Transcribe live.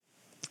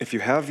If you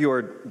have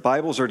your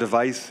Bibles or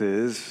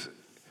devices,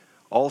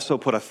 also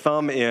put a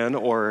thumb in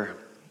or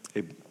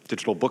a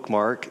digital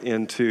bookmark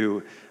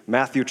into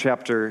Matthew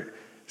chapter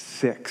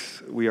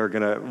 6. We are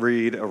going to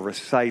read or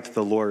recite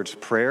the Lord's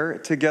Prayer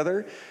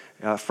together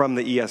from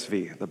the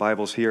ESV. The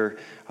Bibles here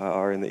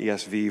are in the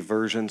ESV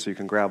version, so you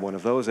can grab one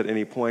of those at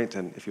any point,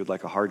 and if you'd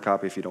like a hard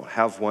copy, if you don't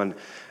have one,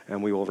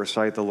 and we will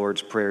recite the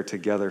Lord's Prayer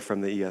together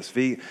from the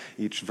ESV.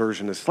 Each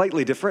version is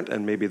slightly different,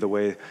 and maybe the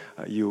way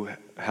you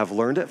have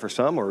learned it for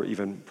some, or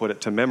even put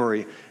it to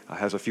memory,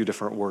 has a few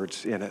different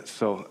words in it.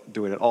 So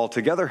doing it all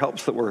together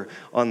helps that we're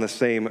on the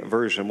same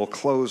version. We'll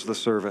close the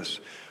service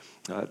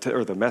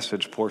or the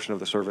message portion of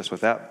the service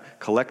with that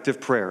collective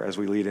prayer as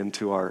we lead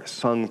into our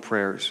sung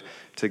prayers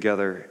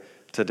together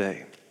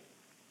today.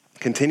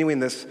 Continuing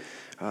this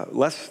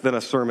less than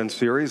a sermon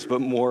series,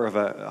 but more of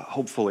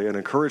hopefully an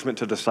encouragement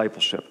to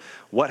discipleship.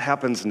 What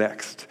happens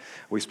next?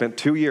 We spent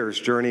 2 years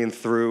journeying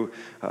through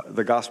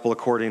the gospel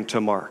according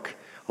to Mark.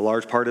 A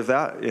large part of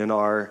that in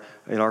our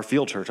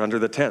field church under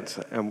the tents,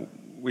 and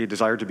we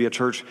desired to be a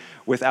church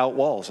without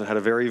walls,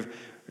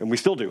 and we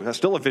still do. That's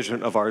still a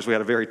vision of ours. We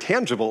had a very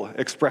tangible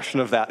expression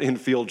of that in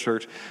field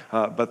church,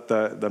 but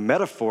the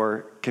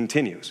metaphor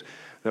continues.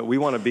 That we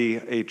want to be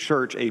a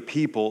church, a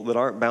people that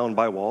aren't bound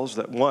by walls,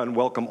 that one,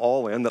 welcome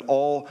all in, that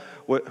all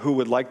who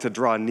would like to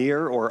draw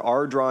near or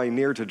are drawing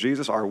near to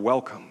Jesus are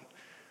welcome,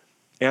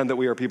 and that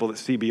we are people that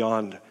see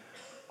beyond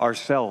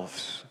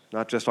ourselves,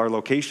 not just our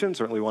location.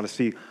 Certainly we want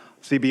to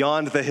see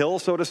beyond the hill,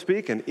 so to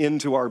speak, and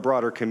into our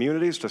broader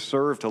communities to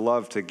serve, to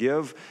love, to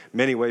give,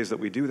 many ways that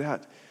we do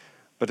that.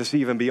 But to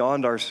see even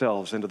beyond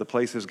ourselves into the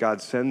places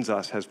God sends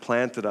us, has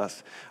planted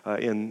us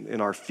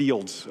in our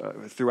fields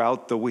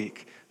throughout the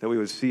week, that we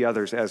would see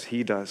others as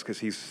he does, because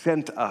he's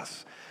sent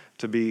us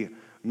to be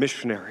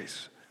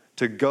missionaries,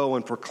 to go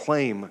and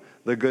proclaim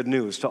the good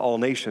news to all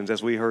nations,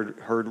 as we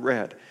heard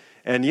read.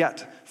 And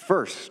yet,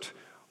 first,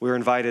 we're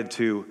invited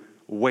to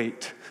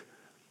wait.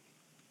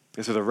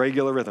 This is a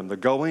regular rhythm, the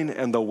going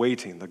and the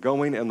waiting, the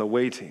going and the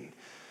waiting.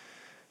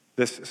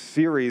 This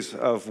series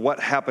of what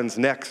happens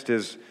next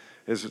is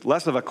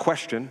less of a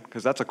question,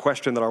 because that's a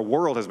question that our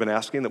world has been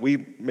asking, that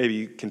we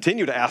maybe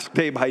continue to ask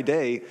day by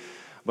day,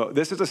 but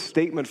this is a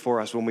statement for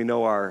us when we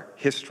know our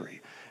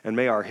history, and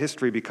may our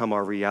history become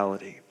our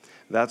reality.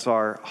 That's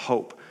our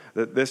hope,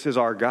 that this is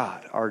our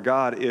God. Our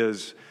God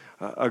is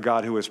a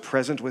God who is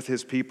present with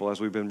his people, as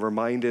we've been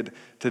reminded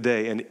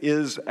today, and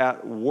is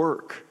at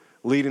work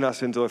leading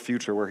us into a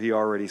future where he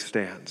already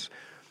stands.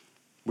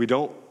 We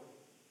don't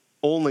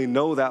only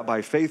know that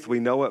by faith, we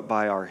know it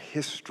by our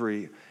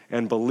history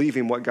and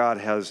believing what God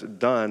has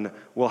done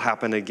will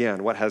happen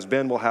again. What has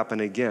been will happen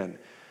again.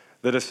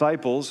 The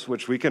disciples,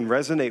 which we can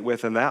resonate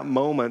with in that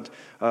moment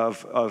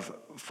of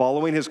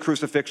following his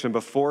crucifixion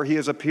before he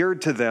has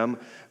appeared to them,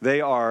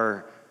 they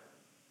are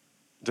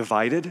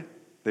divided.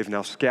 They've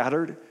now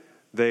scattered.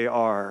 They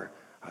are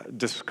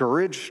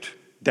discouraged,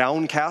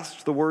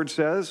 downcast, the word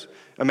says.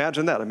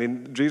 Imagine that. I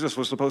mean, Jesus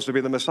was supposed to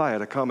be the Messiah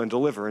to come and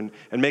deliver and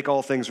make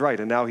all things right,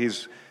 and now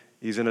he's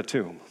in a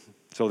tomb,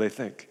 so they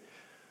think.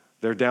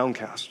 They're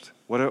downcast.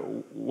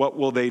 What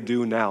will they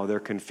do now? They're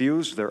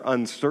confused. They're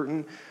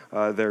uncertain.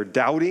 They're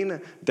doubting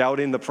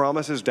the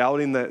promises,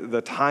 doubting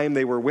the time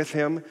they were with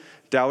him,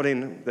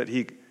 doubting that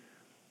he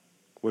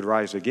would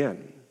rise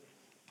again,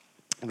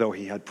 though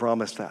he had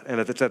promised that. And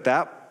it's at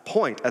that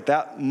point, at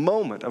that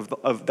moment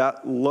of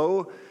that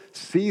low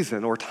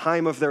season or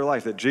time of their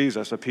life that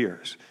Jesus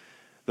appears.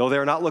 Though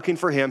they're not looking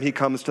for him, he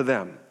comes to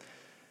them.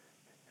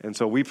 And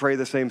so we pray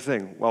the same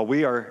thing. While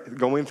we are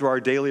going through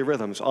our daily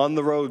rhythms, on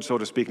the road, so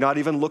to speak, not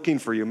even looking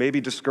for you, maybe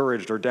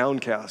discouraged or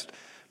downcast,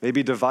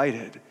 maybe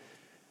divided,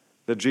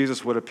 that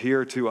Jesus would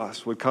appear to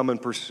us, would come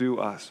and pursue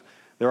us.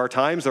 There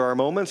are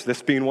moments,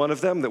 this being one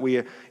of them, that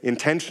we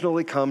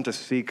intentionally come to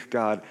seek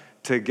God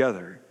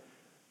together.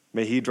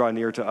 May he draw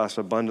near to us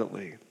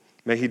abundantly.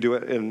 May he do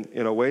it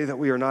in a way that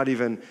we are not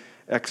even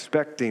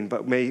expecting,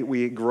 but may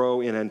we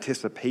grow in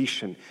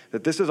anticipation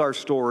that this is our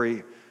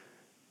story.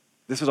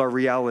 This is our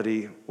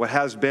reality. What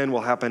has been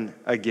will happen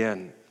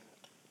again.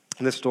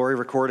 And this story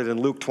recorded in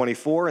Luke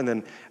 24 and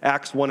then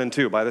Acts 1 and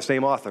 2 by the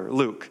same author,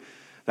 Luke.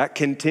 That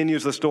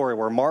continues the story.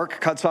 Where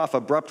Mark cuts off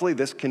abruptly,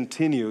 this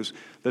continues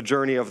the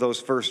journey of those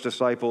first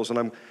disciples. And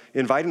I'm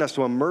inviting us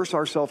to immerse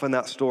ourselves in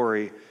that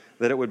story,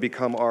 that it would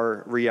become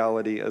our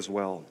reality as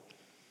well.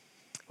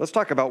 Let's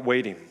talk about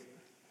waiting.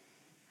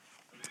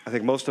 I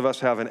think most of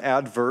us have an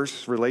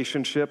adverse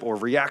relationship or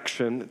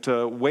reaction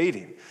to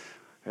waiting.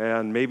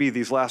 And maybe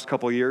these last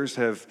couple years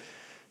have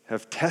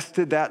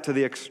tested that to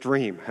the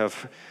extreme,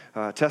 have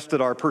tested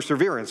our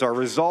perseverance, our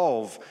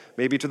resolve,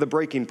 maybe to the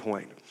breaking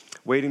point,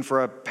 waiting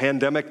for a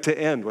pandemic to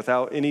end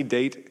without any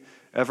date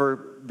ever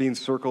being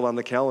circled on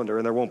the calendar,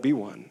 and there won't be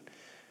one.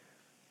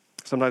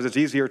 Sometimes it's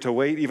easier to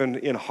wait even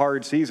in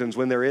hard seasons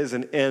when there is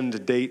an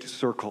end date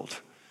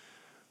circled.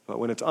 But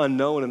when it's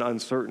unknown and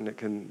uncertain, it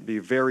can be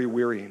very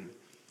wearying.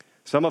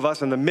 Some of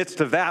us in the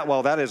midst of that,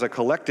 while that is a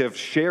collective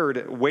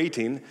shared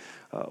waiting,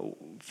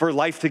 for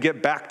life to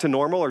get back to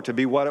normal or to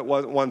be what it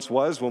once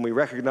was, when we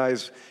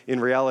recognize in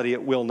reality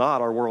it will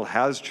not. Our world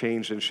has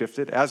changed and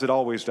shifted, as it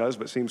always does,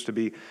 but seems to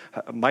be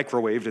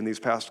microwaved in these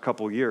past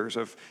couple years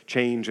of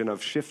change and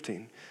of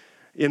shifting.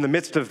 In the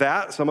midst of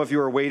that, some of you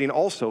are waiting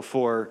also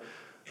for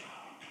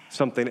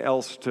something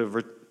else to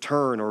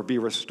return or be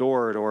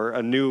restored, or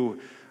a new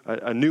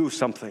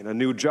something, a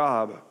new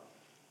job,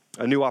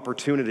 a new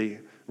opportunity,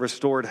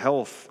 restored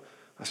health,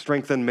 a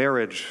strengthened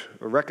marriage,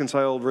 a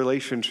reconciled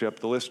relationship.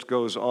 The list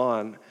goes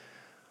on.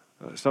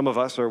 Some of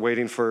us are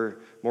waiting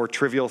for more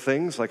trivial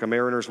things like a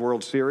Mariners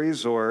World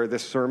Series or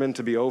this sermon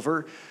to be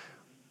over,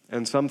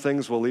 and some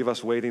things will leave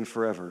us waiting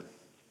forever.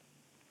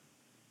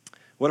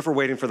 What if we're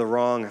waiting for the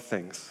wrong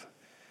things?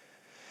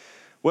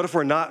 What if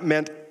we're not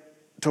meant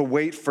to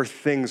wait for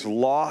things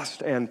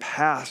lost and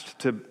past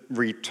to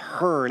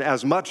return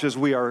as much as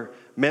we are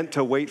meant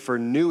to wait for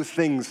new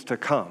things to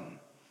come?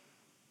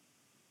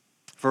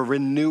 For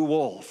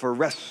renewal, for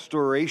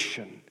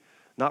restoration,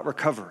 not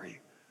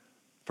recovery.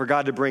 For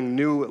God to bring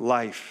new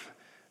life.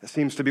 That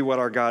seems to be what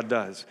our God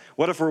does.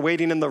 What if we're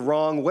waiting in the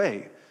wrong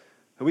way?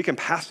 We can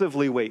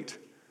passively wait,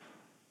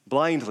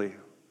 blindly,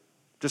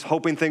 just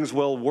hoping things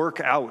will work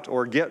out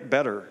or get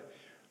better.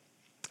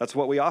 That's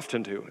what we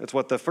often do. It's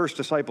what the first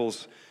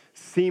disciples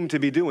seem to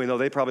be doing, though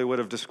they probably would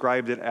have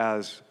described it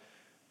as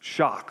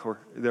shock or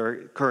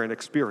their current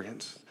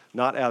experience,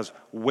 not as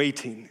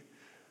waiting.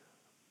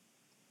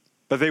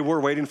 But they were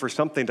waiting for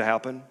something to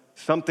happen,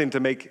 something to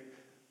make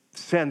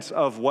sense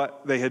of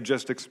what they had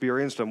just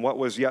experienced and what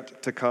was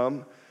yet to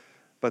come.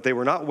 But they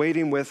were not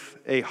waiting with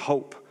a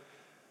hope.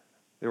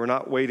 They were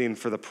not waiting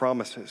for the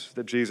promises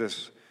that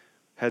Jesus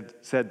had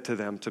said to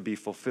them to be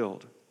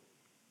fulfilled.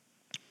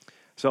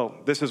 So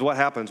this is what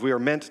happens. We are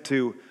meant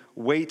to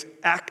wait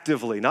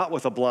actively, not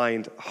with a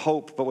blind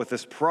hope, but with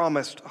this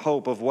promised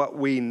hope of what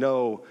we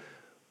know,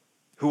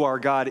 who our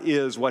God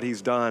is, what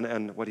he's done,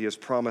 and what he has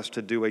promised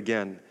to do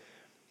again.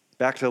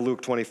 Back to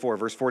Luke 24,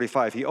 verse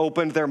 45. He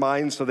opened their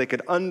minds so they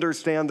could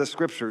understand the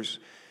scriptures.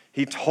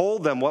 He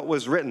told them what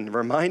was written,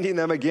 reminding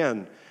them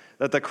again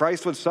that the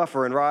Christ would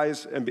suffer and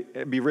rise and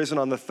be risen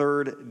on the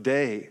third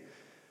day.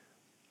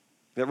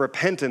 That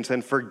repentance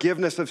and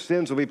forgiveness of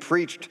sins will be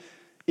preached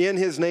in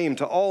his name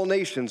to all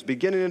nations,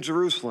 beginning in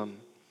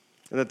Jerusalem,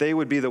 and that they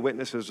would be the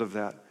witnesses of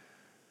that.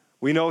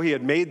 We know he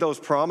had made those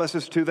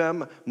promises to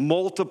them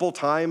multiple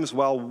times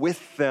while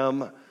with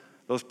them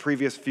those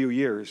previous few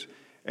years.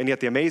 And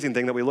yet the amazing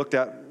thing that we looked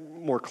at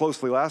more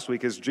closely last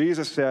week is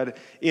Jesus said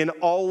in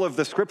all of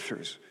the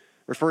scriptures,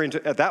 referring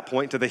to, at that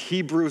point, to the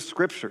Hebrew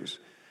scriptures,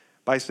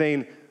 by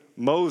saying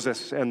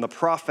Moses and the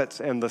prophets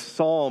and the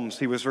Psalms,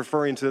 he was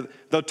referring to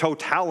the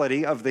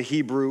totality of the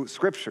Hebrew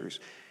scriptures.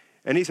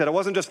 And he said, it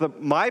wasn't just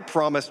my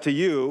promise to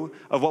you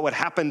of what would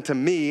happen to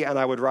me and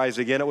I would rise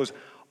again. It was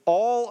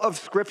all of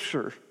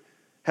Scripture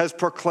has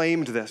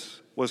proclaimed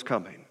this was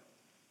coming.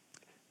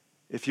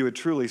 If you had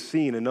truly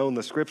seen and known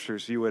the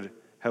Scriptures, you would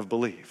have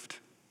believed.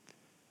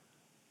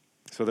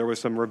 So there was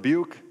some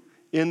rebuke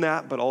in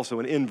that, but also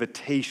an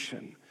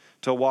invitation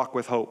to walk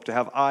with hope, to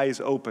have eyes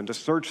open, to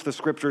search the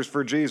Scriptures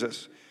for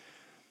Jesus.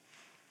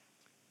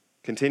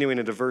 Continuing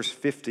into verse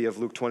 50 of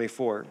Luke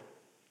 24.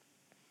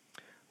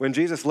 When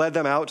Jesus led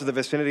them out to the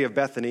vicinity of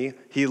Bethany,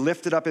 he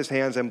lifted up his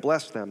hands and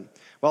blessed them.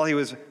 While he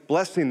was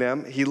blessing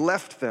them, he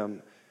left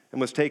them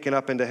and was taken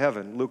up into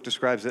heaven. Luke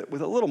describes it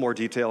with a little more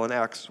detail in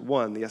Acts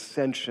 1, the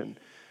ascension.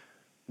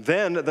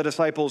 Then the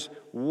disciples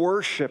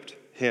worshiped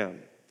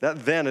him.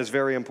 That then is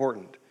very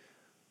important.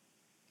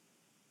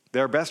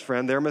 Their best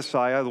friend, their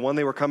Messiah, the one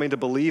they were coming to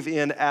believe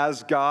in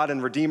as God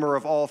and Redeemer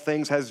of all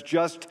things, has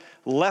just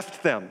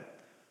left them.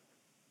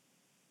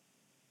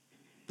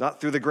 Not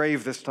through the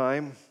grave this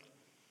time,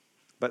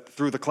 but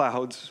through the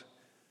clouds,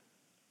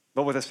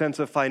 but with a sense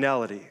of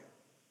finality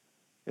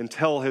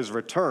until his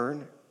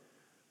return.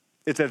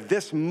 It's at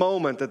this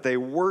moment that they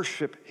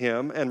worship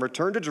him and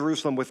return to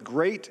Jerusalem with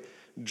great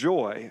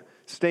joy,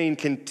 staying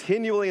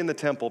continually in the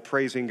temple,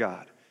 praising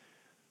God.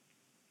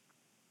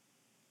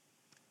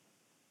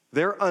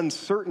 Their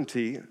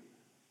uncertainty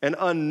and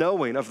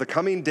unknowing of the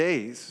coming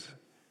days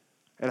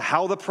and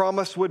how the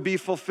promise would be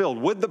fulfilled,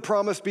 would the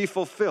promise be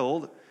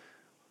fulfilled,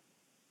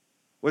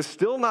 was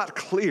still not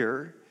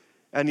clear.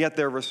 And yet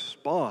their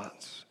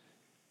response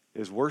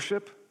is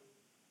worship,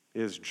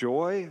 is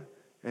joy,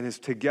 and is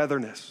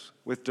togetherness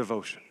with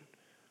devotion.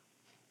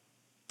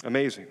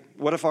 Amazing.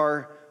 What if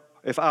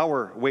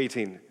our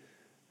waiting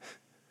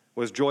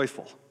was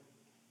joyful,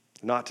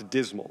 not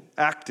dismal,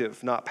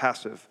 active, not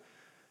passive?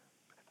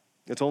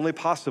 It's only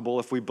possible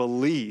if we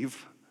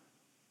believe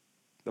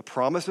the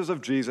promises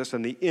of Jesus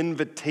and the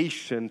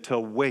invitation to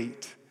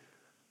wait.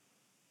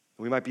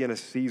 We might be in a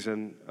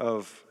season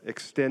of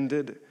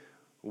extended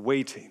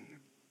waiting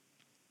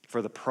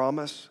for the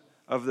promise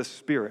of the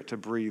Spirit to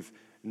breathe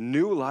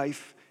new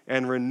life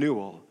and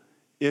renewal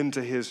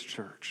into his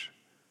church.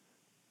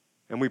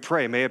 And we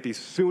pray, may it be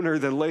sooner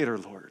than later,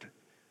 Lord.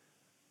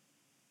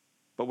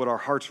 But would our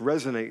hearts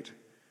resonate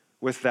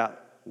with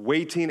that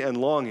waiting and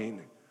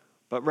longing,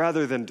 but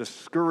rather than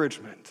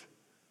discouragement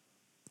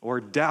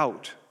or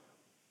doubt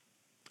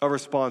a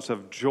response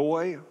of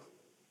joy,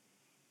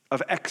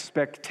 of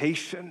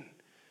expectation,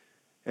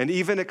 and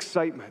even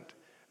excitement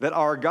that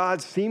our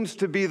God seems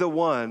to be the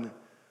one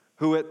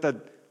who at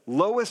the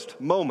lowest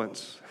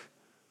moments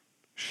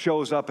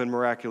shows up in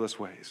miraculous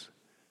ways.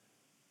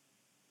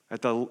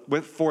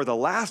 For the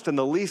last and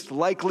the least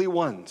likely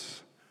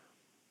ones,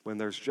 when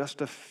there's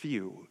just a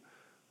few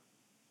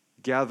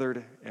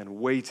gathered and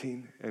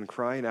waiting and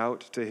crying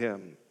out to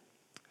him,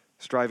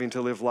 striving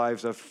to live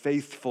lives of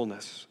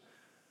faithfulness,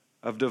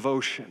 of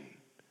devotion,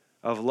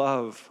 of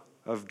love,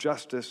 of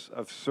justice,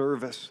 of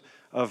service,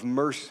 of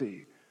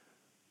mercy,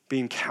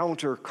 being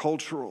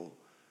countercultural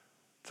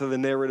to the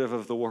narrative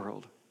of the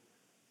world.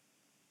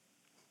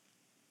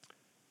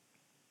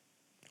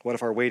 What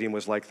if our waiting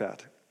was like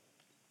that?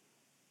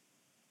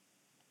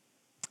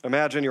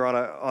 Imagine you're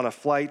on a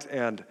flight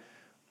and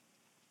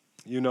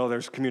you know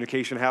there's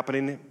communication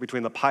happening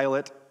between the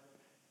pilot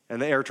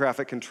and the air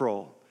traffic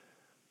control.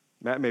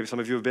 Maybe some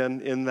of you have been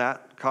in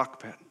that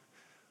cockpit,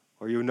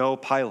 or you know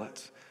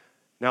pilots.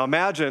 Now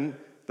imagine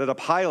that a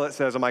pilot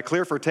says, "Am I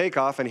clear for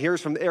takeoff?" and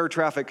hears from the air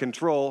traffic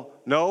control,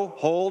 "No,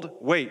 hold,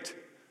 wait,"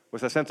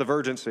 with a sense of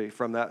urgency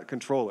from that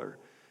controller.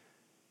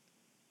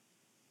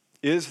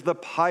 Is the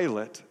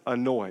pilot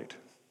annoyed?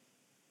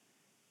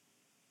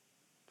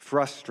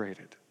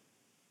 Frustrated?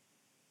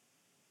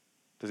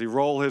 Does he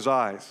roll his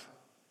eyes?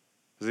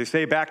 Does he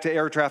say back to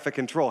air traffic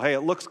control, "Hey,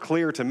 it looks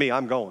clear to me,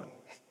 I'm going"?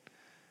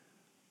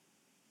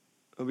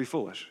 It'll be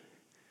foolish.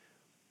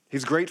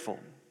 He's grateful.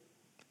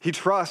 He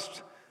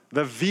trusts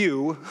the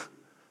view,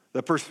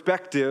 the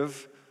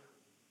perspective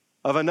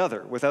of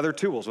another, with other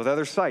tools, with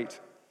other sight,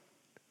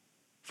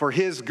 for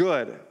his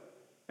good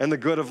and the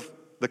good of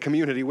the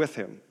community with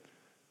him.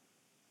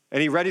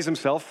 And he readies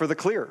himself for the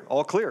clear,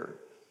 all clear.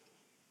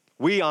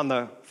 We on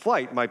the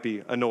flight might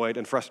be annoyed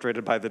and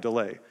frustrated by the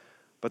delay,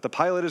 but the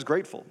pilot is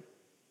grateful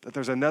that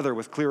there's another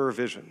with clearer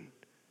vision,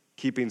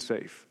 keeping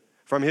safe.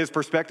 From his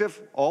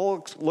perspective,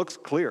 all looks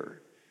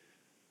clear.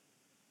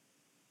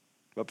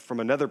 But from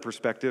another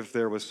perspective,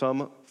 there was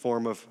some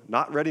form of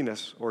not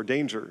readiness or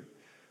danger.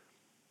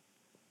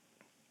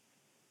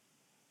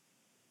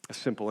 A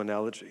simple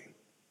analogy.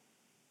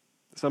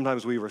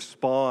 Sometimes we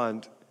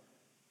respond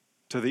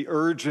to the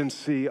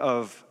urgency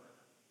of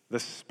the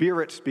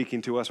Spirit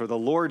speaking to us or the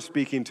Lord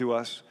speaking to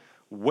us,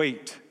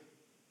 wait,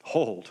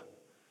 hold,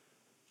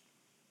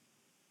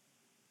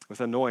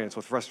 with annoyance,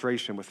 with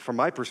frustration. From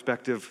my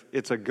perspective,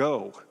 it's a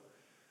go.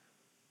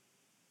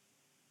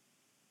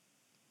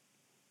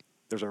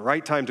 There's a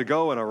right time to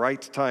go and a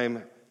right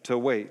time to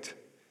wait.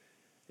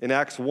 In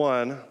Acts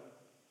 1,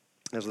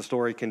 as the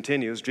story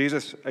continues,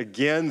 Jesus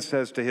again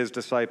says to his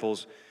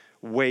disciples,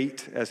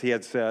 wait, as he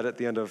had said at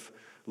the end of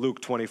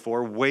Luke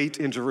 24, wait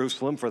in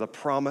Jerusalem for the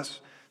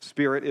promised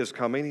Spirit is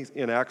coming.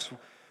 In Acts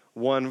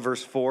 1,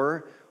 verse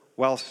 4,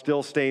 while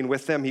still staying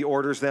with them, he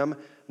orders them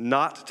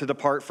not to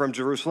depart from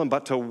Jerusalem,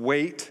 but to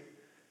wait.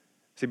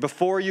 See,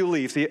 before you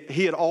leave,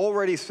 he had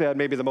already said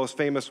maybe the most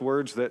famous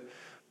words that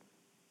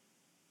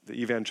the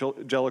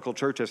evangelical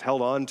church has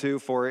held on to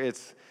for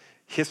its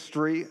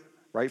history,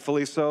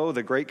 rightfully so,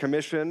 the Great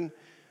Commission,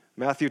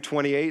 Matthew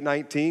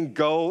 28:19,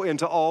 go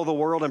into all the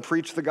world and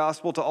preach the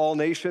gospel to all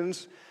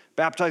nations,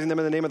 baptizing them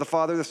in the name of the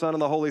Father, the Son,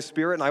 and the Holy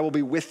Spirit, and I will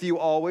be with you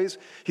always.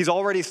 He's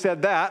already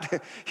said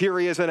that. Here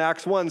he is in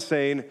Acts 1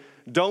 saying,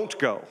 don't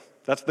go.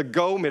 That's the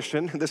go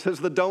mission. This is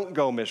the don't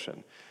go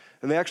mission.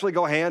 And they actually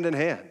go hand in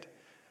hand.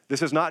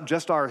 This is not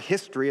just our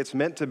history. It's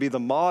meant to be the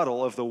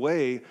model of the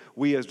way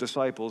we as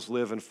disciples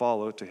live and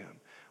follow to him.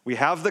 We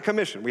have the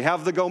commission. We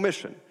have the go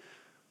mission.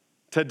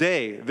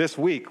 Today, this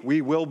week,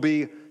 we will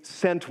be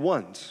sent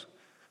ones.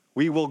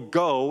 We will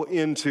go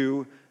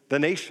into the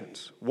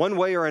nations, one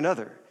way or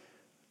another.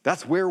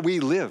 That's where we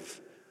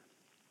live.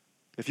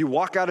 If you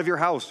walk out of your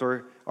house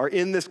or are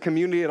in this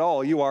community at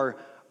all, you are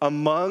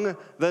among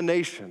the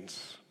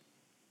nations.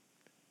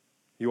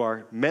 You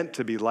are meant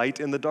to be light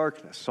in the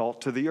darkness,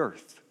 salt to the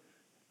earth,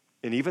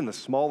 in even the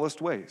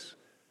smallest ways.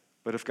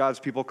 But if God's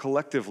people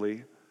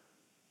collectively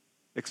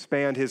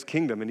expand his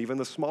kingdom in even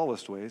the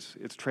smallest ways,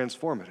 it's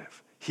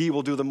transformative. He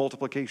will do the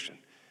multiplication.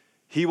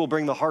 He will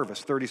bring the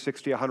harvest 30,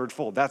 60,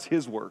 100-fold. That's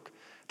his work.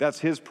 That's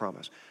his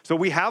promise. So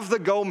we have the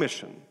go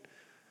mission.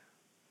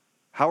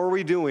 How are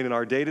we doing in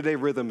our day-to-day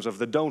rhythms of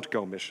the don't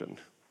go mission?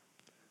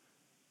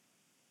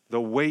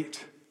 The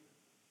wait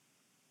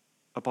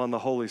upon the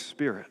Holy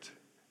Spirit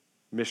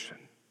mission.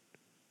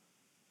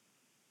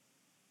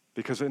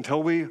 Because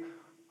until we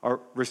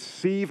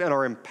receive and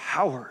are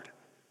empowered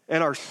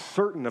and are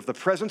certain of the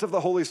presence of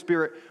the Holy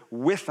Spirit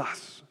with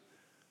us,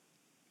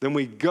 then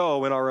we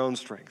go in our own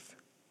strength.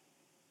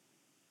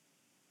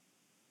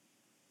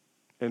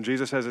 And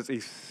Jesus says it's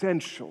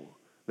essential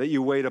that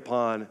you wait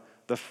upon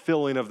the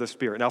filling of the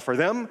Spirit. Now for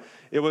them,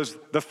 it was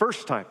the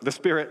first time the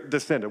Spirit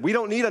descended. We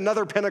don't need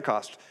another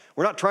Pentecost.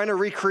 We're not trying to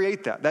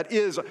recreate that. That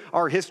is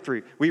our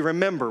history. We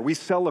remember, we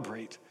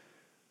celebrate.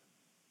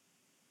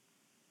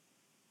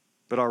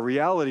 But our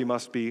reality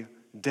must be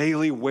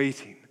daily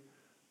waiting,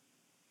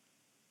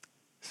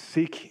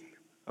 seeking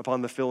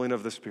upon the filling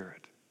of the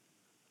Spirit.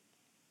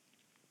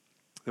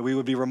 that we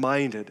would be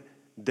reminded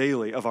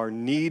daily of our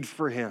need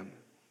for him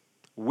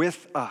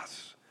with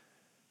us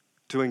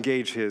to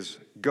engage his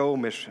go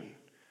mission.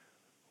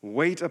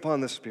 Wait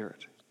upon the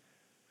Spirit.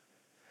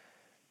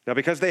 Now,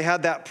 because they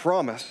had that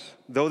promise,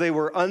 though they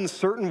were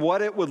uncertain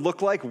what it would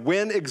look like,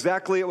 when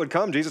exactly it would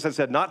come, Jesus had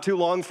said, not too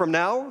long from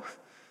now,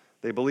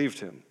 they believed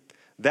him.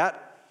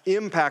 That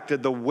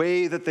impacted the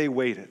way that they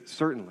waited,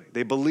 certainly.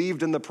 They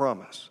believed in the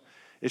promise.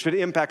 It should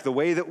impact the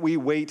way that we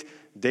wait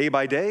day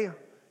by day,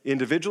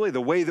 individually,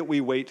 the way that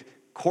we wait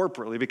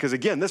corporately, because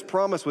again, this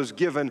promise was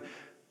given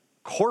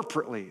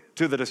corporately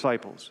to the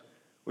disciples,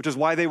 which is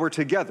why they were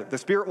together. The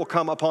Spirit will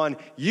come upon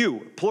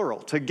you, plural,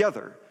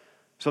 together.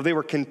 So they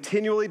were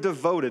continually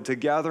devoted to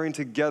gathering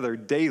together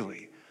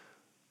daily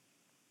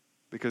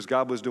because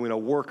God was doing a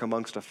work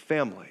amongst a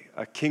family,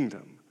 a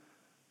kingdom.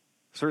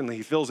 Certainly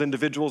he fills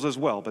individuals as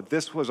well, but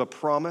this was a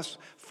promise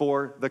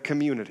for the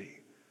community.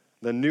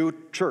 The new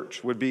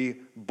church would be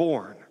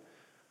born.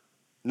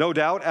 No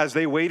doubt, as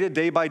they waited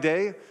day by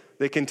day,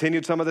 they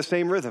continued some of the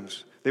same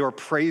rhythms. They were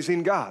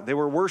praising God. They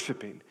were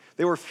worshiping.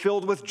 They were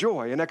filled with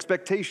joy and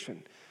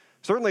expectation.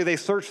 Certainly they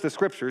searched the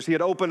scriptures. He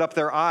had opened up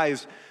their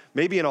eyes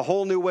maybe in a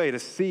whole new way to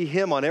see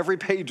him on every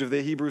page of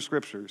the Hebrew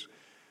scriptures.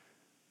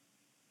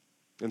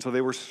 And so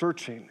they were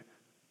searching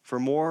for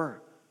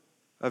more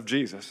of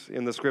Jesus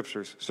in the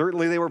scriptures.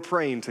 Certainly they were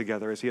praying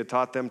together as he had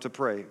taught them to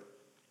pray.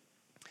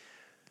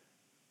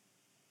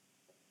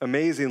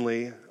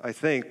 Amazingly, I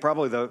think,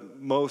 probably the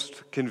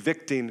most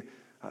convicting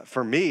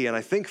for me, and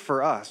I think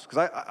for us,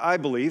 because I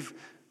believe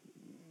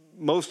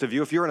most of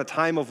you, if you're in a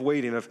time of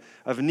waiting,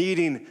 of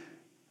needing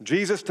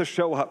Jesus to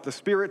show up, the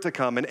Spirit to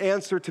come, an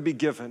answer to be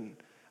given,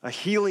 a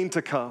healing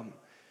to come,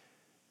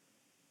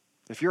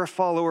 if you're a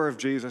follower of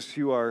Jesus,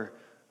 you are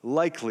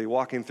likely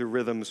walking through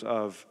rhythms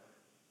of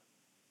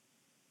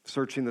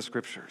searching the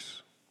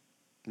scriptures,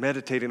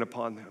 meditating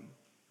upon them,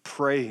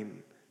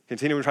 praying,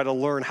 continuing to try to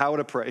learn how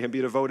to pray and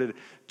be devoted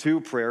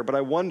to prayer. But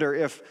I wonder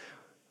if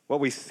what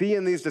we see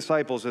in these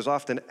disciples is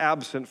often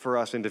absent for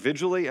us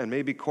individually and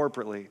maybe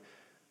corporately,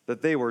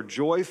 that they were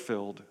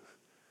joy-filled,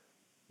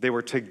 they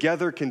were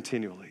together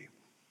continually,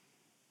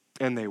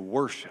 and they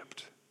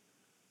worshiped.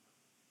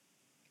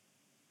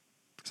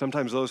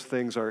 Sometimes those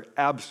things are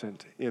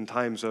absent in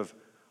times of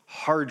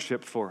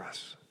hardship for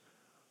us,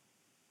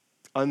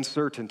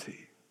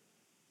 uncertainty,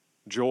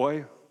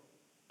 joy,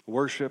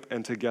 worship,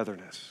 and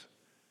togetherness.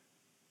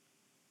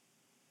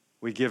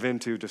 We give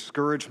into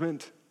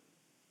discouragement,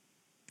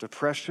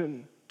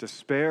 depression,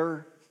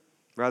 despair,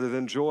 rather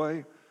than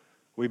joy.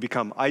 We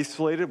become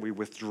isolated. We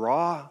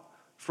withdraw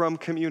from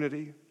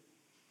community.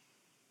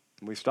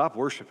 And we stop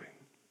worshiping.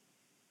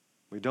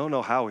 We don't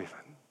know how even.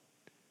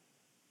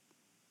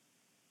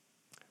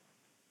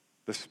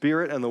 The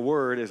Spirit and the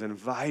Word is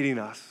inviting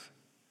us,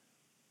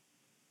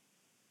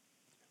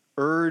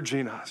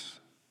 urging us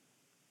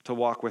to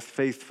walk with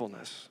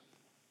faithfulness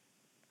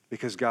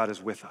because God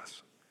is with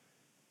us.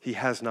 He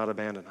has not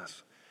abandoned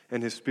us,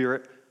 and his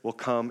Spirit will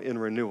come in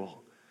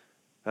renewal.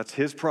 That's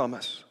his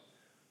promise,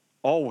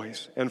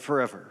 always and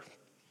forever.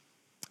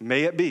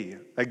 May it be,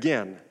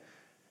 again,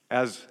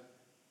 as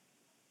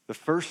the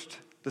first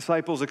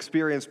disciples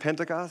experienced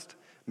Pentecost,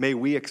 may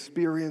we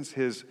experience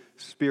his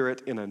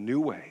Spirit in a new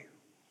way,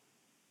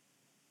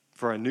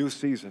 for a new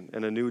season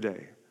and a new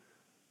day.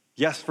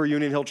 Yes, for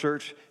Union Hill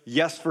Church.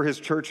 Yes, for his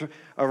church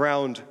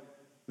around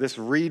this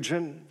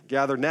region,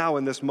 gathered now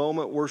in this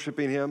moment,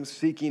 worshiping him,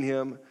 seeking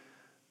him.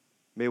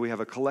 May we have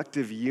a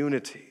collective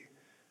unity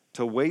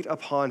to wait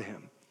upon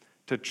him,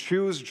 to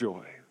choose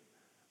joy,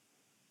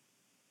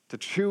 to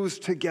choose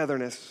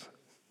togetherness,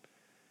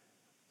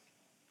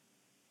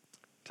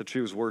 to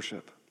choose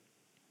worship.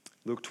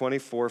 Luke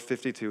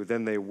 24:52,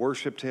 then they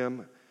worshiped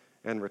him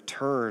and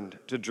returned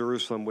to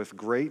Jerusalem with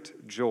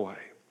great joy.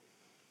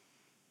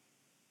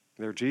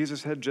 There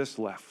Jesus had just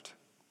left.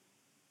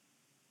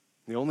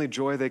 The only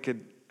joy they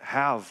could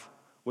have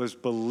was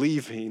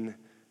believing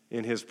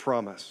in his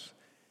promise.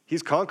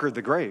 He's conquered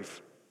the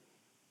grave.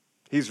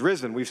 He's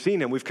risen. We've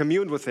seen him. We've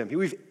communed with him.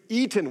 We've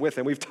eaten with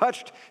him. We've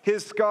touched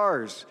his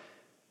scars.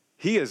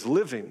 He is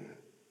living.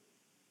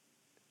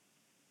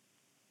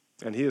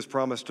 And he has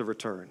promised to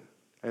return.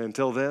 And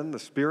until then, the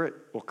Spirit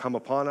will come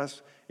upon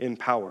us in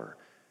power.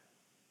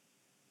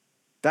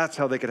 That's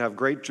how they could have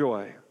great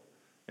joy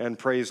and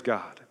praise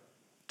God.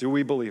 Do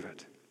we believe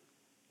it?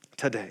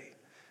 Today.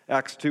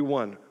 Acts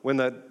 2:1, when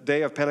the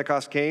day of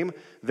Pentecost came,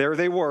 there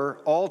they were,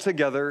 all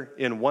together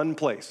in one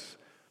place.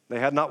 They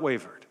had not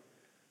wavered.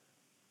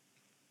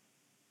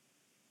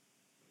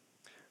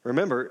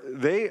 Remember,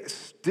 they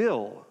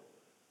still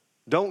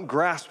don't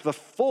grasp the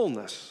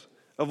fullness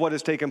of what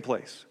has taken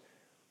place.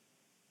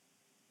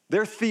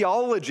 Their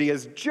theology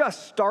is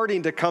just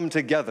starting to come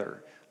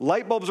together.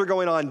 Light bulbs are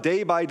going on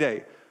day by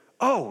day.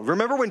 Oh,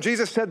 remember when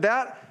Jesus said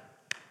that?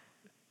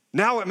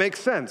 Now it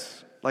makes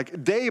sense.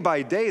 Like day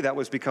by day, that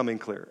was becoming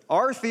clear.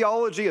 Our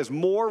theology is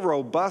more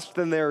robust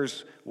than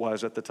theirs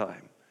was at the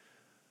time.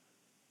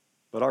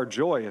 But our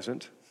joy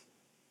isn't.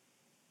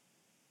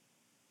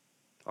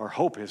 Our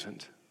hope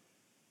isn't.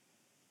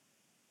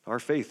 Our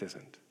faith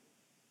isn't.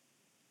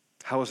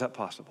 How is that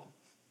possible?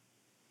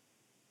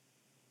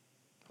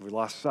 We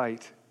lost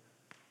sight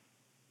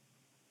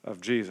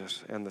of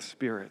Jesus and the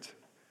Spirit.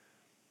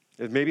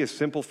 It may be as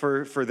simple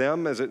for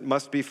them as it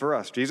must be for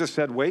us. Jesus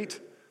said,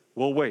 wait,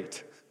 we'll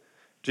wait.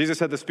 Jesus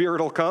said the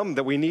Spirit will come,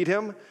 that we need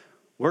him.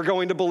 We're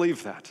going to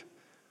believe that.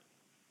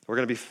 We're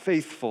going to be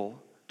faithful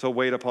to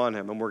wait upon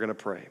him, and we're going to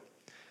pray.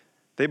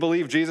 They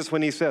believed Jesus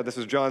when he said, this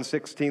is John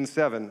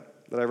 16:7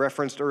 that I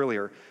referenced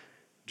earlier.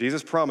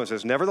 Jesus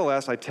promises,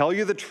 nevertheless, I tell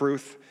you the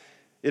truth,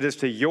 it is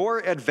to your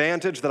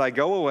advantage that I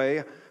go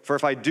away, for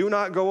if I do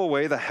not go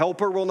away, the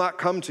Helper will not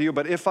come to you,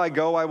 but if I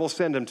go, I will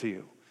send him to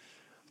you.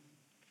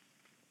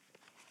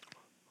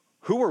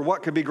 Who or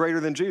what could be greater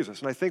than Jesus?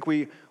 And I think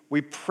we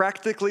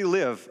practically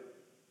live,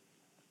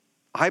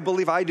 I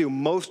believe I do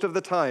most of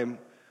the time,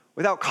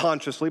 without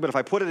consciously, but if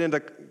I put it into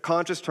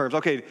conscious terms,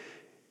 okay,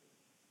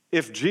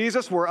 if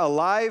Jesus were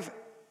alive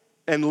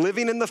and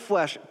living in the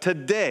flesh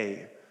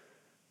today,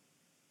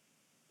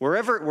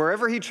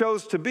 wherever he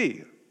chose to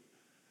be,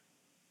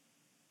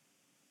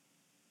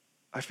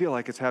 I feel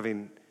like it's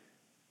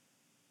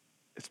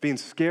being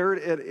scared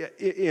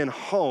in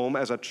home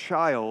as a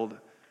child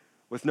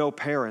with no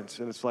parents,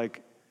 and it's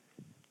like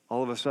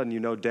all of a sudden you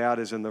know dad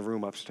is in the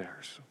room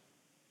upstairs.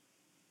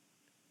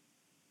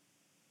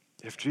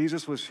 If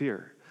Jesus was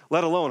here,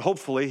 let alone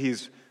hopefully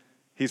he's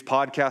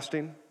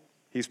podcasting,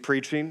 he's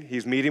preaching,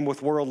 he's meeting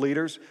with world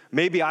leaders.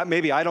 Maybe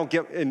I don't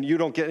get, and you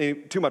don't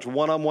get too much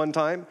one-on-one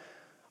time.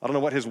 I don't know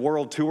what his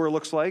world tour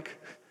looks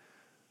like.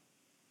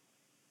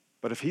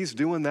 But if he's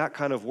doing that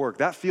kind of work,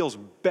 that feels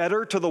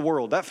better to the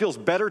world. That feels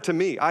better to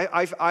me.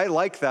 I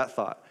like that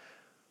thought.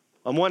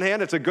 On one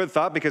hand, it's a good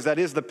thought because that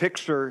is the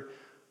picture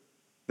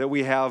that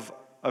we have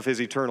of his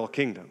eternal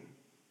kingdom,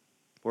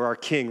 where our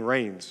king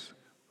reigns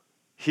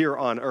here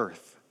on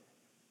earth,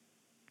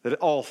 that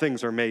all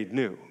things are made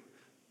new.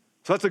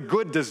 So that's a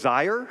good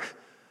desire.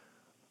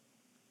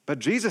 But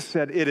Jesus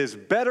said it is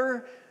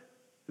better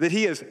that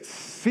he is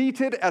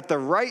seated at the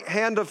right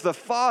hand of the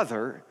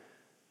Father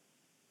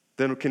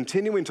than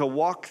continuing to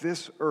walk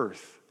this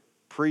earth,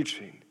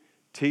 preaching,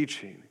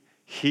 teaching,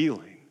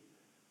 healing.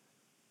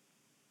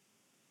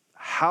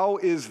 How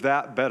is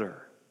that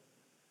better?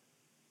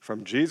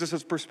 From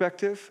Jesus'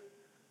 perspective,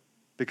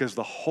 because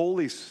the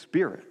Holy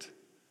Spirit,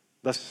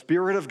 the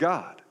Spirit of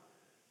God,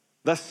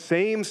 the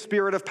same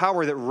Spirit of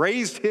power that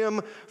raised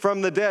him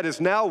from the dead is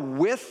now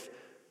with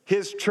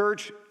his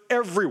church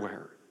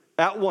everywhere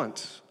at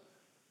once,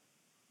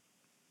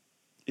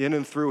 in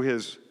and through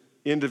his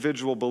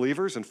individual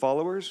believers and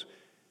followers,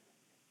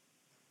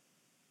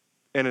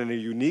 and in a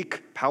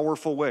unique,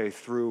 powerful way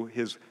through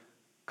his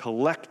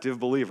collective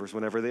believers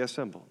whenever they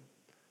assemble.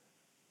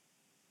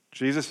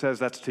 Jesus says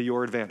that's to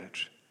your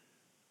advantage.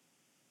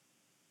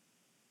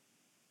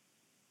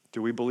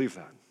 Do we believe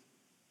that?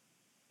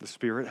 The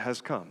Spirit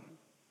has come.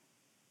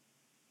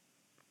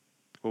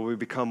 Will we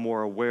become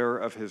more aware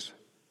of his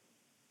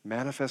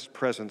manifest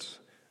presence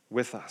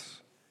with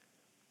us?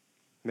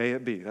 May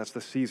it be. That's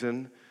the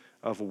season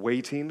of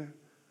waiting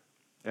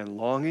and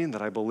longing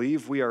that I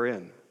believe we are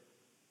in.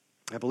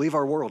 I believe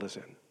our world is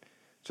in.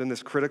 It's in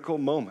this critical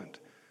moment,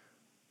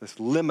 this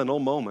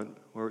liminal moment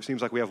where it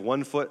seems like we have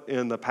one foot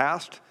in the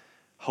past,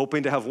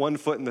 hoping to have one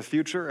foot in the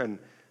future, and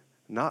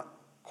not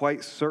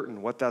quite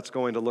certain what that's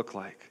going to look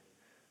like.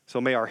 So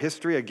may our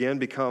history again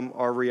become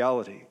our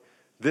reality.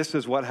 This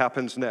is what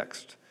happens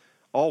next.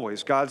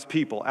 Always God's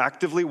people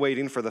actively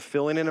waiting for the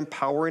filling and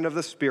empowering of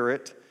the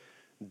Spirit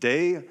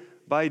day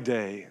by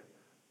day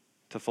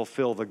to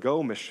fulfill the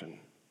go mission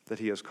that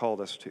he has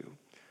called us to.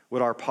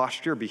 Would our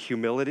posture be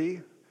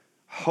humility,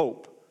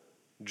 hope,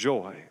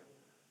 joy,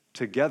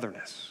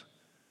 togetherness,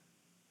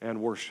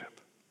 and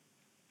worship?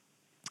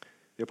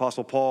 The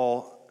Apostle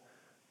Paul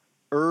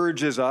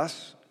urges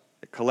us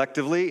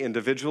collectively,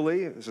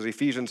 individually. This is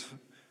Ephesians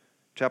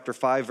chapter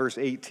 5, verse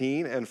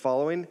 18 and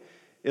following.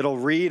 It'll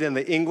read in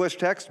the English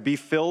text, be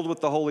filled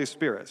with the Holy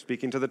Spirit,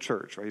 speaking to the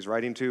church, right? He's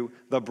writing to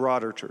the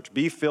broader church.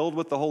 Be filled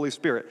with the Holy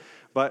Spirit.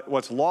 But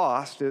what's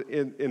lost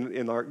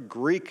in our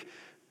Greek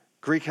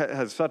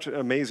has such an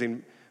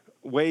amazing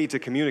way to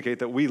communicate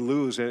that we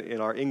lose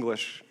in our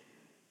English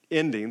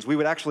endings. We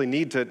would actually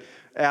need to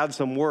add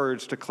some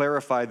words to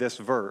clarify this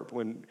verb.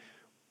 When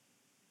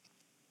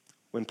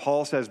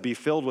Paul says, be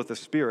filled with the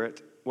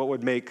Spirit, what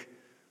would make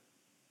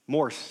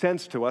more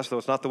sense to us, though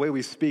it's not the way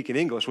we speak in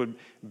English, would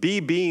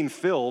be being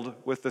filled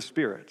with the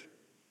Spirit.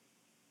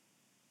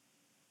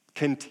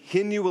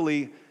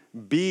 Continually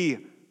be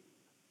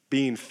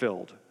being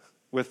filled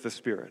with the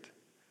Spirit.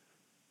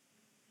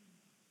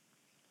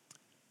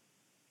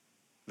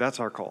 That's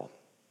our call.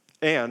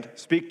 And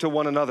speak to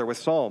one another with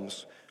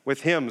psalms,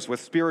 with hymns, with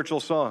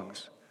spiritual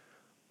songs.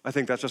 I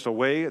think that's just a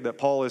way that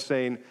Paul is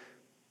saying,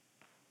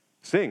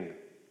 sing.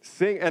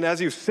 Sing, and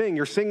as you sing,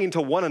 you're singing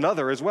to one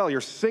another as well.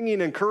 You're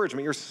singing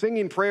encouragement. You're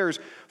singing prayers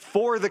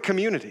for the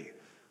community.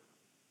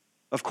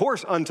 Of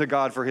course, unto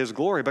God for his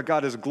glory, but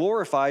God is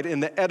glorified in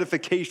the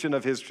edification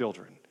of his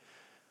children.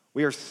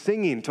 We are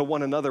singing to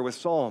one another with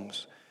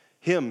psalms,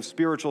 hymns,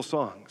 spiritual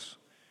songs.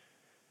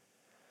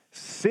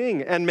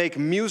 Sing and make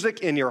music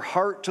in your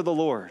heart to the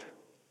Lord.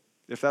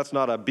 If that's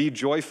not a be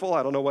joyful,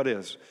 I don't know what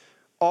is.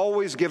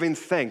 Always giving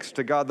thanks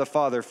to God the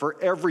Father for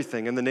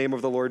everything in the name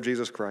of the Lord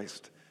Jesus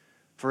Christ.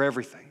 For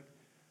everything.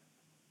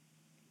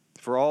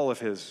 For all of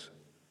his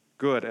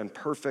good and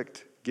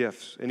perfect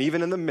gifts. And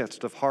even in the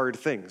midst of hard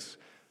things,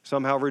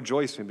 somehow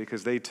rejoicing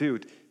because they too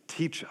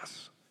teach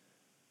us,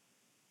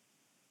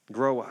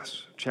 grow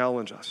us,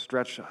 challenge us,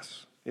 stretch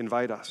us,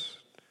 invite us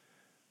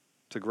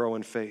to grow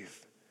in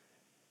faith.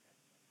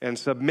 And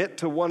submit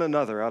to one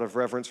another out of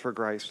reverence for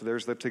Christ.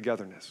 There's the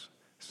togetherness.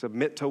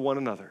 Submit to one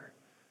another.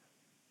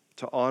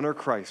 To honor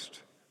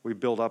Christ, we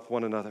build up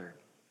one another.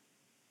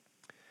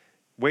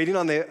 Waiting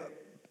on the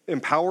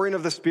empowering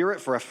of the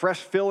Spirit for a fresh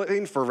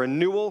filling, for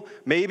renewal,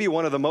 may be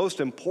one of the most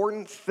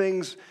important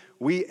things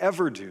we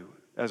ever do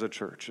as a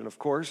church. And of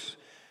course,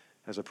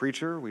 as a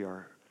preacher, we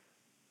are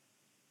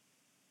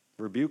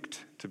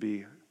rebuked to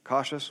be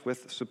cautious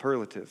with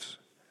superlatives.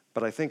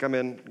 But I think I'm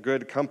in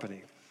good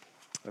company.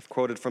 I've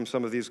quoted from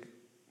some of these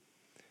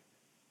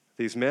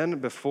men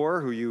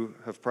before who you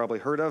have probably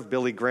heard of.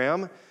 Billy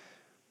Graham.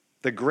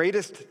 The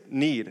greatest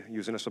need,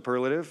 using a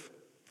superlative,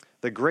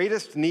 the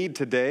greatest need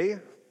today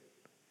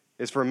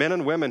is for men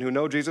and women who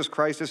know Jesus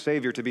Christ as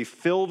Savior to be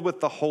filled with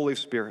the Holy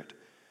Spirit.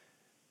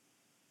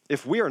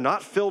 If we are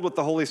not filled with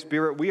the Holy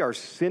Spirit, we are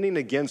sinning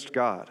against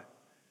God.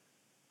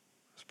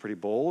 It's a pretty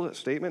bold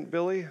statement,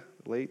 Billy,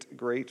 late,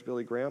 great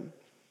Billy Graham.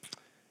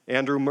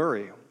 Andrew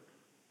Murray,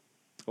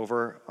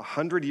 over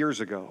 100 years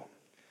ago,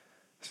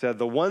 said,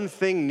 the one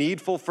thing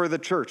needful for the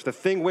church, the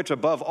thing which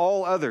above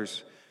all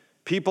others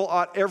people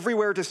ought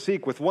everywhere to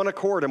seek with one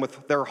accord and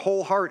with their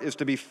whole heart is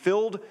to be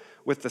filled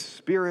with the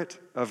Spirit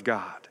of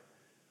God.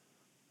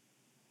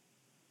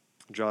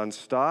 John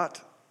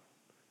Stott,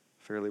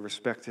 fairly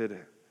respected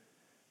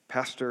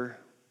pastor,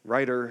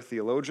 writer,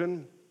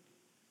 theologian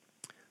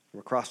from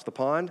across the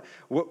pond.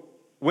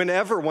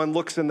 Whenever one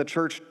looks in the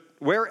church,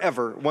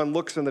 wherever one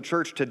looks in the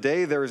church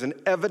today, there is an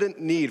evident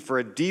need for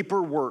a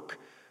deeper work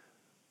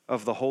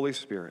of the Holy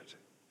Spirit.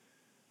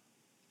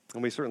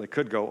 And we certainly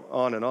could go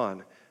on and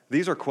on.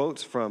 These are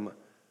quotes from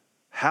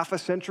half a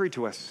century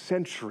to a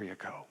century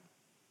ago.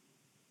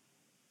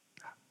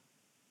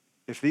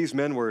 If these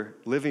men were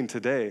living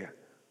today,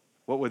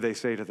 what would they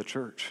say to the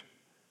church?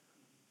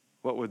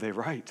 What would they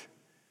write?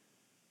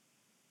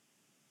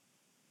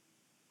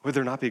 Would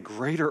there not be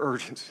greater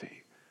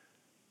urgency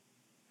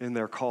in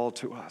their call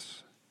to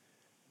us?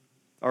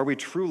 Are we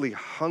truly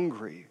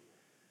hungry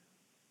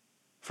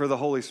for the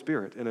Holy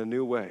Spirit in a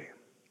new way?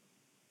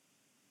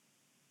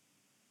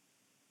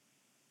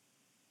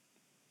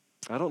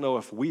 I don't know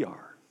if we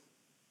are.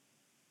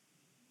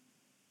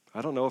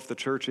 I don't know if the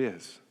church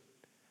is.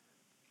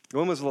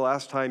 When was the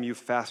last time you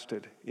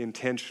fasted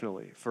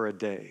intentionally for a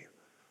day?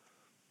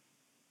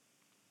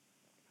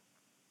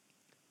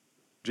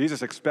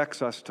 Jesus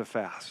expects us to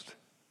fast.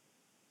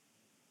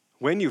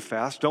 When you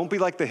fast, don't be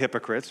like the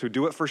hypocrites who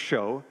do it for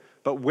show,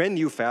 but when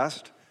you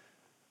fast,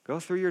 go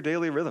through your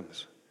daily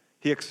rhythms.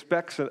 He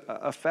expects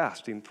a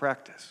fasting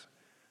practice.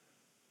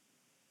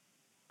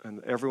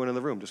 And everyone in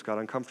the room just got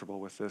uncomfortable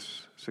with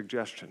this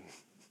suggestion.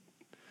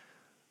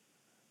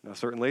 Now,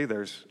 certainly,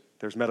 there's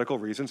medical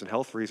reasons and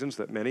health reasons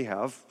that many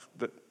have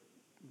that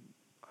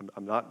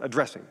I'm not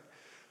addressing.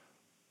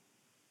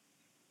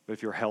 But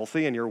if you're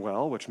healthy and you're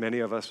well, which many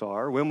of us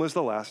are, when was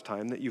the last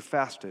time that you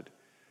fasted?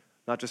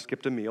 Not just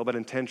skipped a meal, but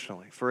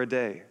intentionally for a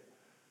day.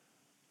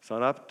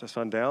 Sun up to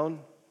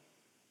sundown.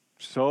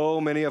 So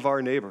many of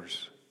our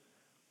neighbors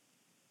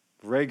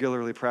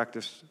regularly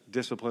practice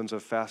disciplines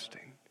of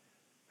fasting,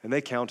 and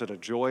they count it a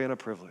joy and a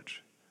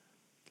privilege.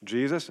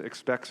 Jesus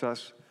expects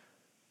us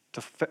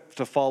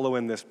to follow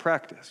in this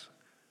practice.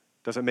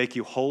 Does it make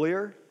you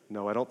holier?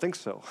 No, I don't think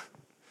so.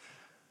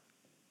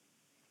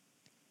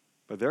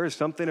 But there is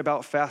something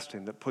about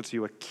fasting that puts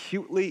you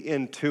acutely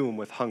in tune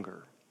with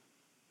hunger.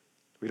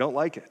 We don't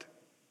like it.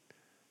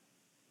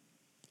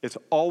 It's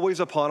always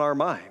upon our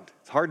mind.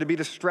 It's hard to be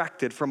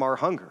distracted from our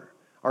hunger.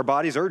 Our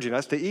body's urging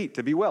us to eat,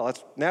 to be well.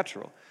 That's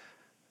natural.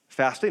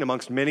 Fasting,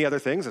 amongst many other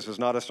things, this is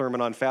not a sermon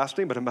on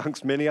fasting, but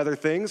amongst many other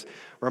things,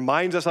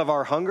 reminds us of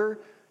our hunger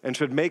and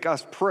should make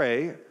us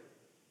pray,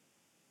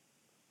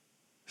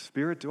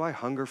 Spirit, do I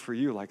hunger for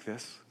you like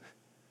this?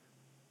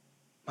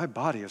 My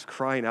body is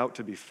crying out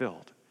to be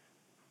filled.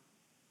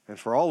 And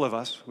for all of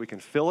us, we can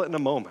fill it in a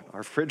moment.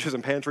 Our fridges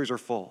and pantries are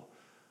full.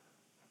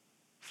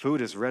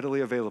 Food is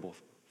readily available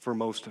for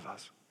most of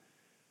us.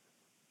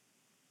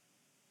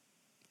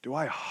 Do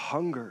I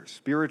hunger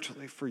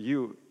spiritually for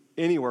you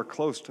anywhere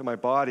close to my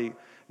body,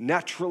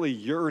 naturally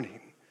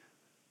yearning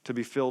to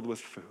be filled with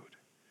food?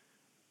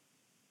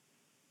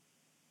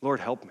 Lord,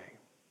 help me.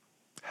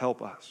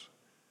 Help us.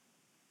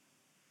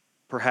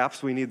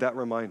 Perhaps we need that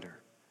reminder.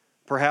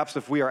 Perhaps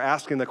if we are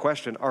asking the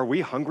question, are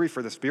we hungry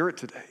for the Spirit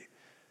today?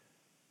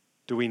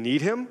 Do we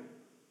need him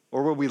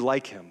or will we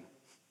like him?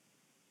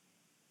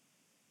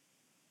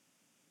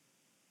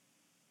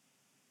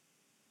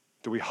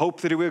 Do we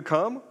hope that he will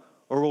come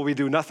or will we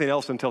do nothing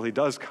else until he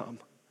does come?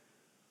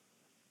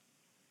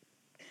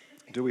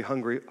 Do we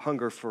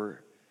hunger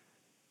for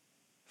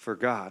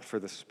God, for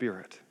the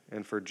Spirit,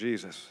 and for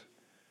Jesus?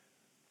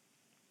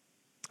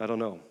 I don't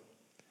know.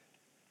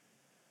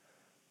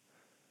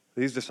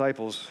 These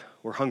disciples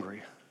were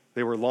hungry.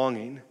 They were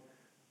longing.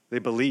 They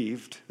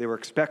believed. They were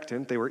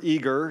expectant. They were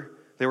eager.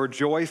 They were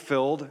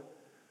joy-filled.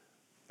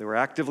 They were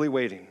actively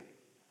waiting.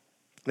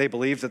 They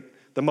believed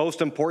that the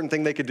most important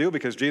thing they could do,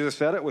 because Jesus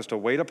said it, was to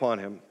wait upon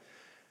him,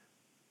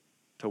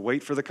 to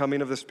wait for the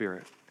coming of the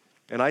Spirit.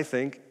 And I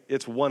think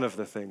it's one of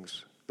the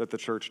things that the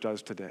church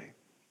does today,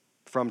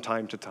 from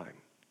time to time.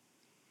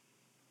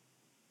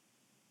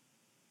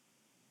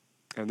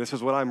 And this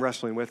is what I'm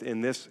wrestling with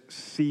in this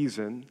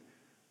season,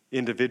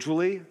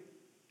 individually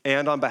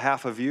and on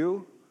behalf of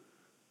you.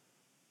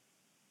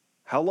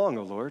 How long,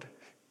 O Lord?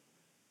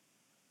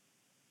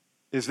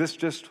 Is this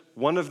just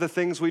one of the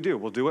things we do?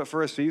 We'll do it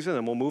for a season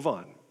and we'll move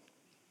on.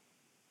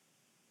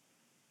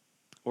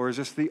 Or is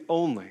this the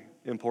only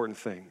important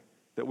thing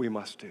that we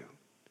must do?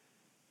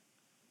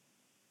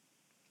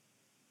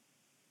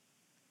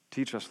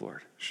 Teach us,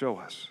 Lord. Show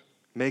us.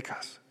 Make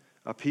us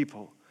a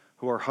people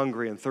who are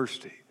hungry and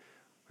thirsty.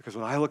 Because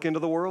when I look into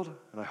the world,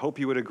 and I hope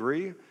you would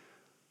agree,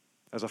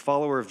 as a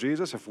follower of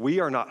Jesus, if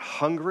we are not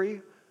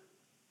hungry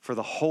for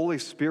the Holy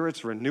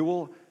Spirit's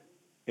renewal,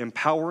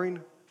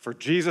 empowering, for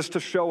Jesus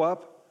to show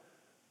up,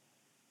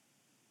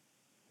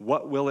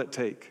 what will it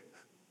take?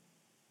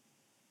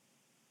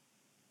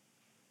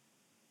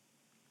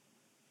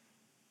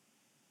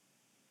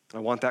 I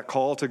want that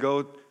call to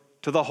go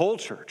to the whole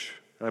church.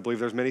 And I believe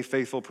there's many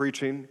faithful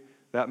preaching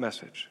that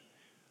message.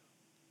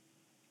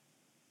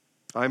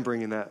 I'm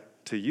bringing that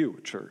to you,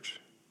 church,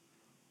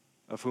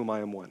 of whom I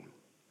am one.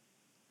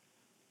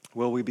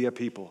 Will we be a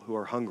people who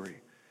are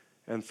hungry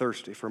and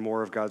thirsty for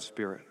more of God's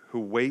Spirit, who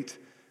wait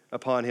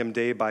upon him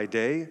day by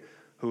day,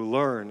 who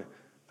learn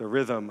the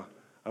rhythm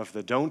of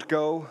the don't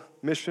go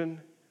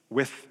mission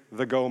with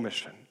the go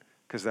mission,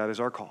 because that is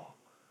our call.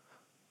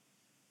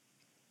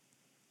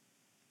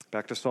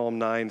 Back to Psalm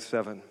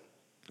 9:7. And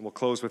we'll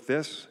close with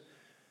this,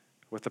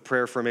 with the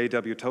prayer from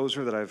A.W.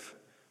 Tozer that I've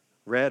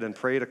read and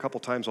prayed a couple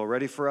times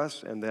already for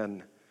us, and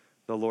then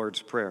the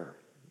Lord's Prayer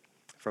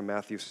from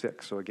Matthew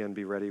 6. So again,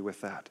 be ready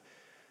with that.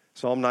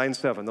 Psalm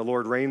 9:7, the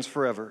Lord reigns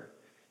forever.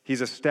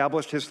 He's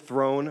established his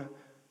throne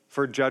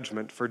for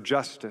judgment, for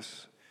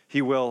justice.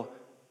 He will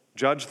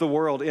judge the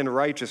world in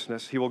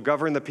righteousness. He will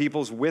govern the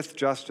peoples with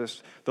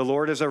justice. The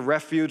Lord is a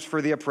refuge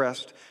for the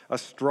oppressed, a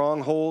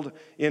stronghold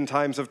in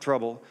times of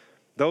trouble.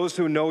 Those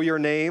who know your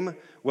name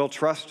will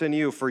trust in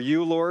you, for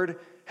you, Lord,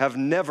 have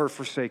never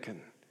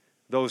forsaken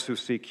those who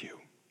seek you.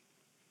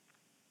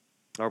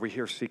 Are we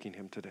here seeking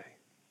him today?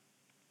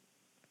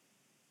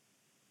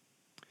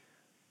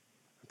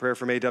 A prayer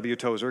from A.W.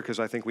 Tozer, because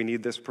I think we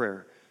need this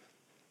prayer.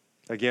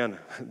 Again,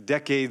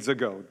 decades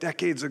ago,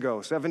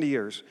 70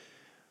 years.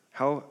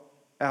 How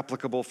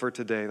applicable for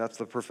today. That's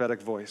the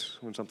prophetic voice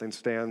when something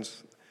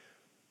stands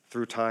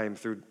through time,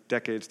 through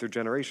decades, through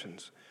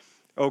generations.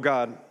 Oh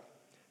God,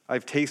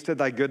 I've tasted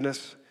thy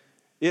goodness.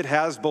 It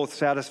has both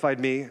satisfied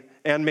me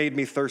and made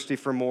me thirsty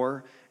for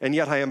more, and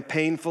yet I am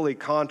painfully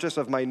conscious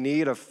of my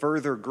need of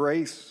further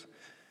grace.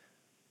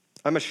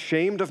 I'm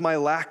ashamed of my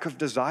lack of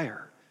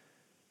desire.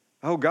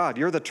 Oh God,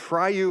 you're the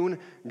triune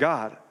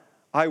God.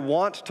 I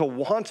want to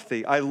want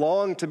thee. I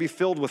long to be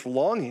filled with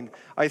longing.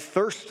 I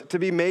thirst to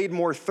be made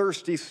more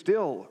thirsty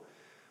still.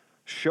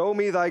 Show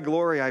me thy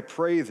glory, I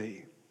pray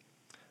thee,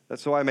 that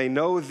so I may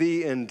know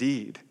thee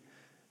indeed.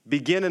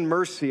 Begin in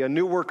mercy a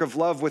new work of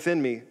love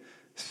within me.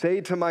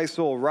 Say to my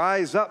soul,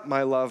 rise up,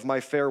 my love, my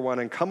fair one,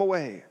 and come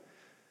away.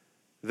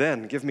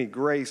 Then give me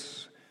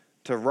grace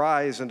to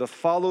rise and to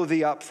follow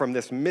thee up from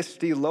this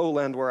misty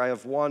lowland where I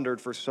have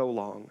wandered for so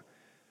long.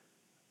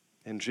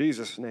 In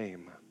Jesus'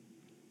 name,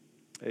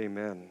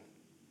 amen.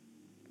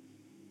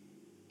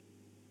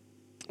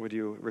 Would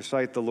you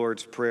recite the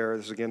Lord's Prayer?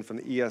 This is again from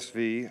the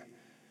ESV.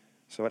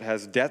 So it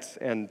has debts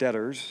and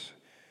debtors.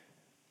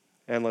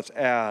 And let's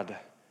add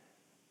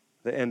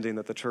the ending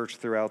that the church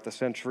throughout the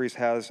centuries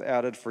has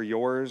added, for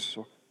yours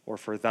or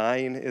for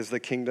thine is the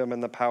kingdom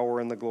and the power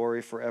and the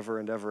glory forever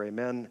and ever.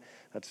 Amen.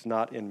 That's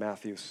not in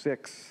Matthew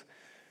 6,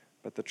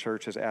 but the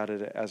church has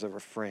added it as a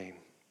refrain.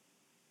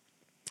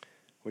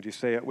 Would you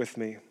say it with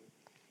me?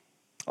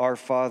 Our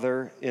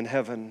Father in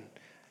heaven,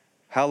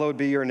 hallowed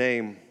be your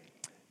name.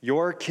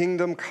 Your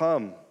kingdom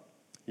come,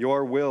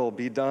 your will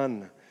be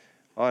done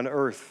on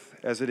earth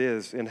as it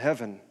is in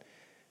heaven.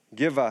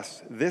 Give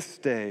us this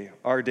day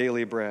our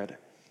daily bread,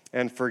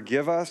 and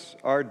forgive us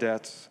our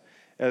debts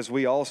as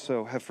we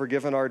also have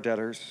forgiven our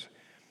debtors.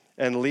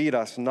 And lead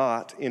us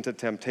not into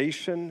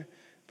temptation,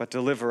 but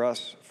deliver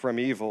us from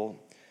evil.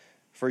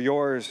 For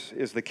yours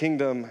is the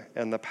kingdom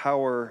and the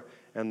power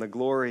and the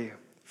glory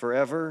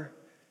forever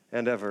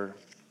and ever.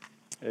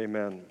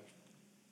 Amen.